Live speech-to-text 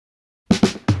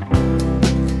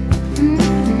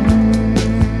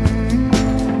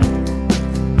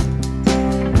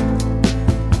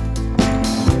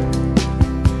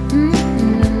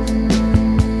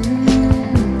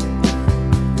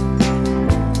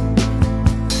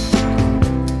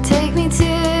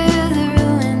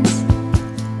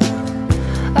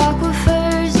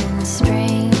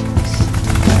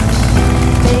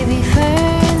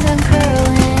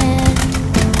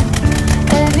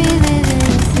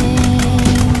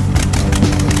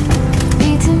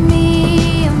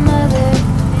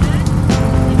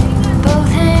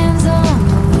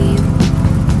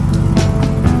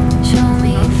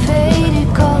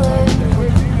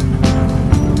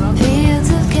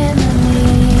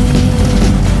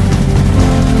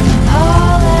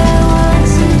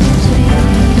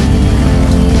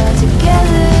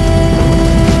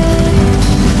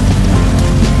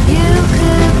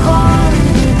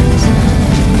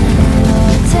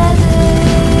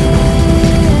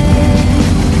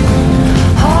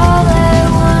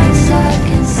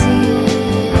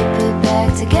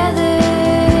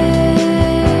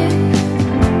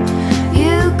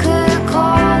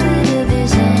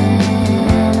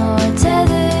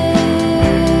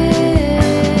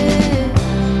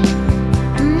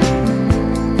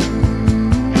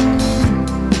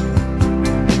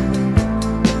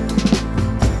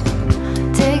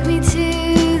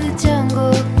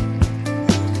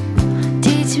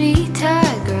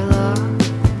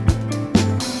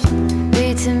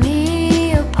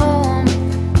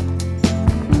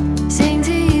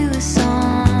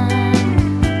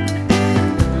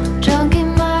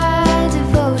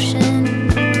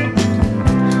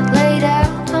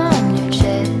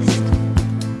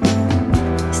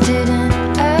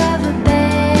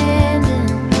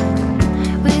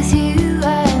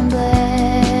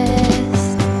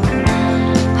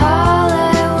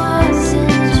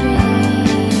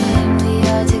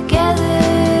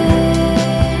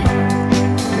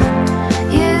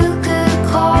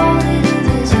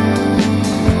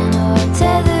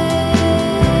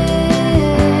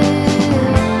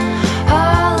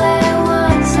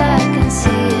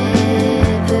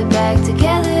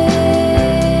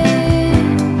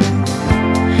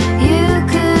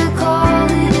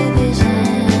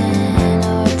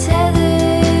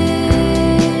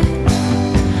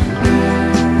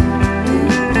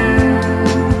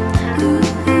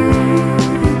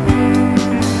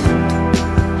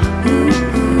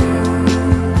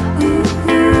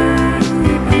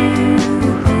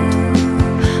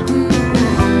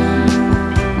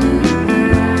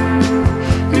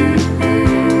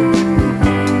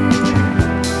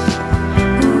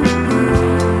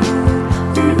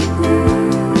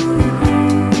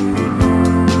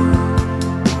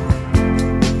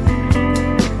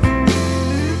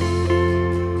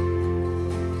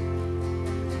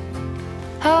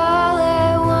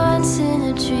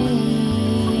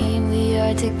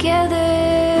together.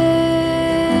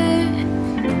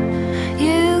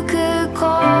 You could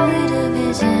call it a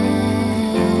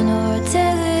vision or a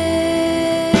tether.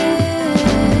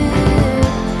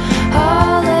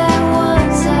 All at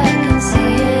once I can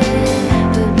see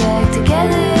it put back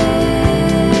together.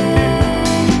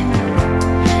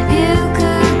 You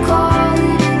could call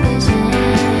it a vision.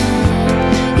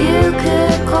 You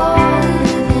could call it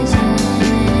a vision.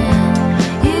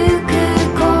 You could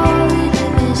call it a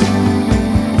vision.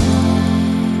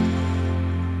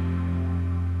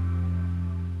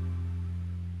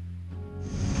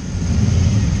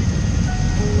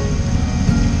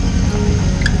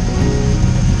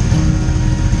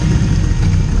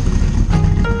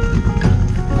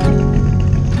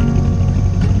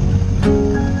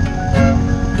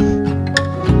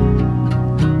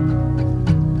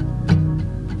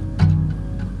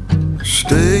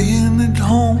 Staying at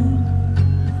home,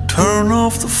 turn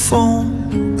off the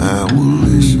phone, I will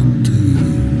listen to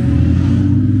you.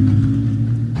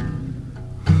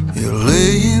 You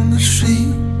lay in the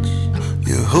sheets,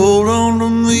 you hold on to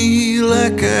me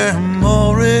like I'm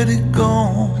already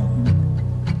gone,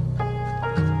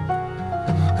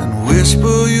 and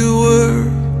whisper your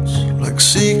words like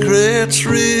secrets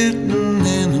written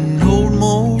in an old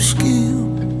moleskin.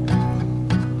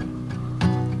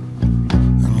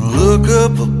 Look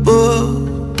up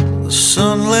above, the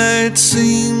sunlight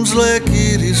seems like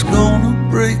it is gonna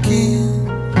break in,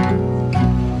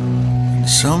 and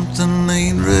something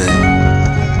ain't right.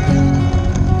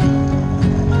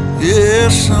 Yeah,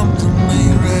 something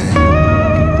ain't right.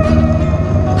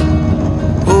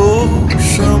 Oh,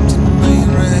 something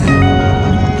ain't right.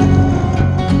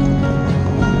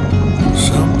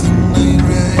 Something ain't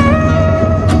right.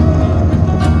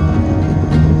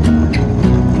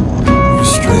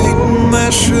 My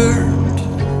shirt,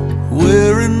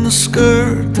 wearing the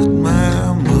skirt that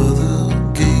my mother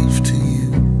gave to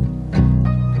you.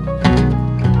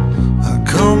 I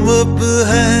come up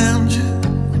behind you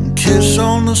and kiss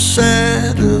on the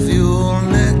side of your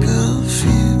neck a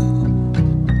few,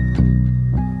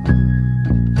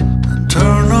 and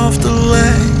turn off the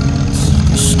lights.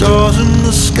 The stars in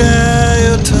the sky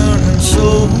are turning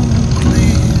so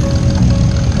clear.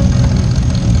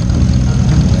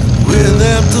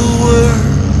 Without the words,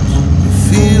 the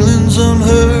feelings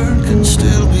unheard can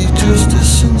still be just as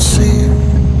sincere.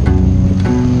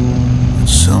 But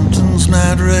something's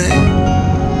not right.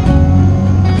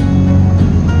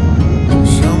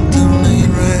 Something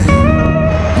ain't right.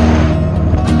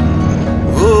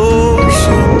 Oh,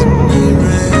 something ain't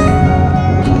right.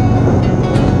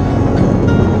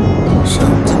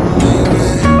 Something ain't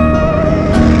right.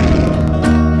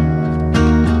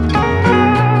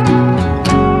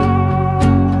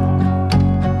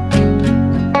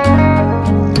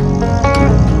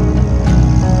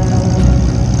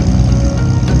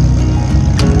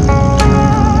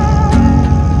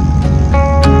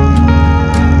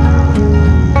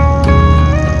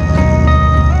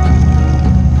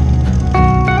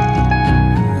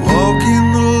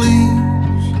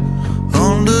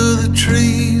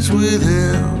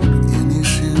 Without any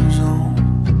shoes on,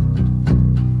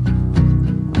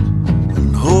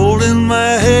 and holding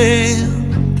my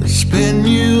hand to spin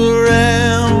you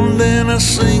around, and I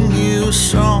sing you a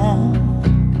song,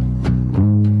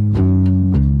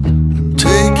 and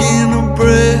taking a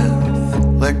breath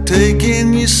like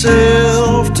taking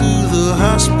yourself to the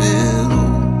hospital,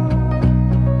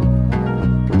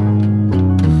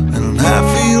 and I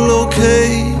feel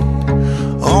okay,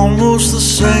 almost the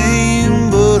same,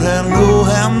 but I know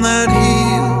I'm not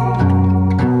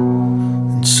healed,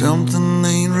 and something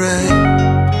ain't right.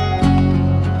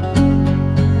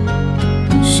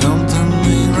 Something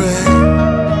ain't right.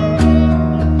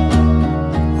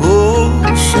 Oh,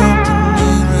 something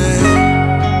ain't right.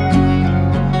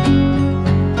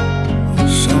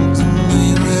 Something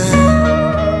ain't right.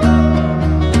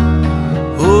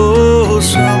 Oh,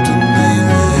 something ain't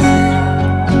right.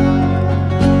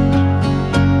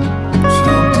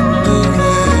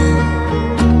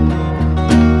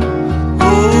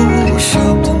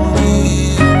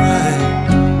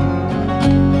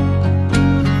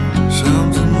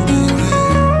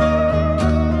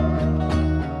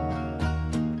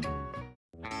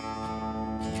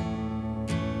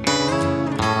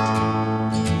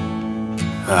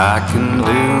 I can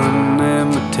do an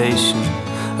imitation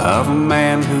of a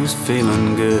man who's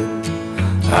feeling good.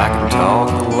 I can talk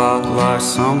a lot like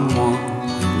someone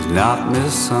who's not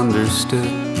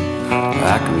misunderstood.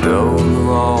 I can go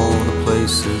to all the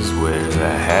places where the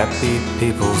happy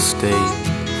people stay,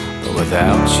 but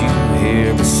without you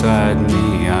here beside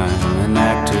me, I'm an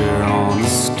actor on the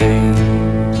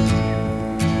stage.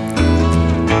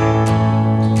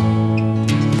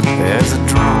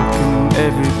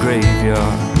 every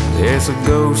graveyard, there's a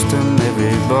ghost in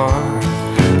every bar.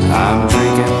 I'm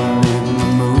drinking in the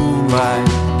moonlight,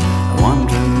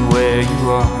 wondering where you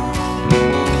are.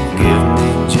 Give me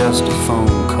just a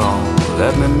phone call,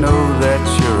 let me know that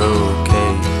you're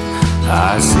okay.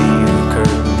 I see the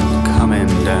curtain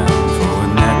coming down for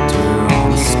an actor on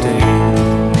the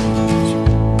stage.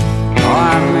 Oh,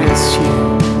 I miss you,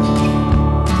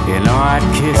 you know I'd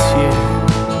kiss you,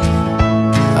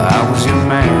 I was your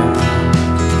man.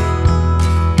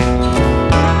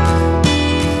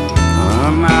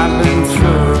 I've been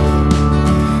through it,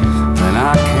 and I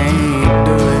can't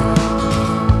do it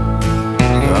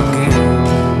again.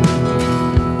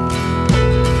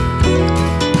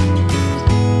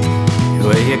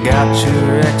 Well, you got your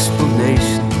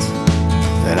explanations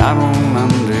that I don't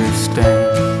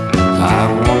understand. I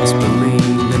once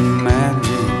believed in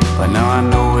magic, but now I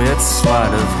know it's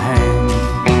sleight of hand.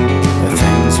 The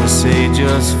things we say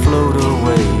just float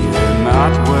away, they're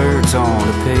not words on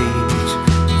a page.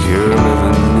 You're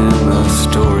living in a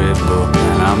storybook,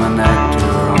 and I'm an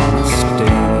actor on a stage.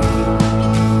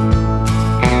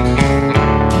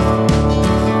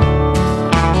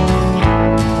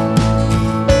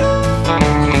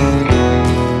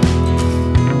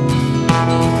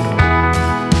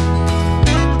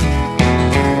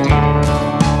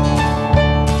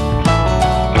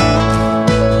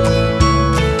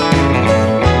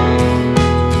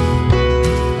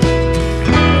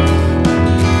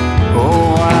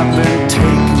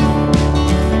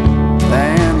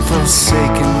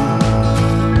 Forsaken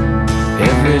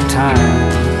every time.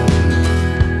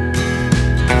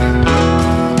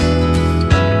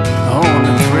 Oh, and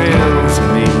it thrills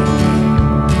me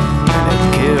and it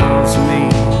kills me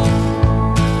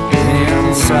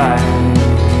inside.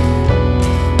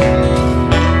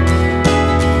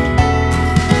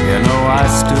 You know I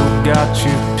still got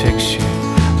your picture,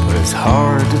 but it's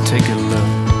hard to take a look.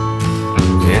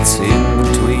 It's in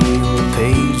between the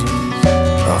pages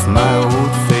of my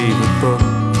old favorite book.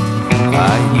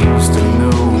 I used to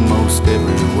know most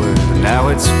every word, now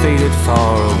it's faded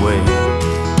far away,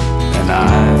 and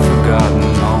I've forgotten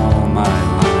all my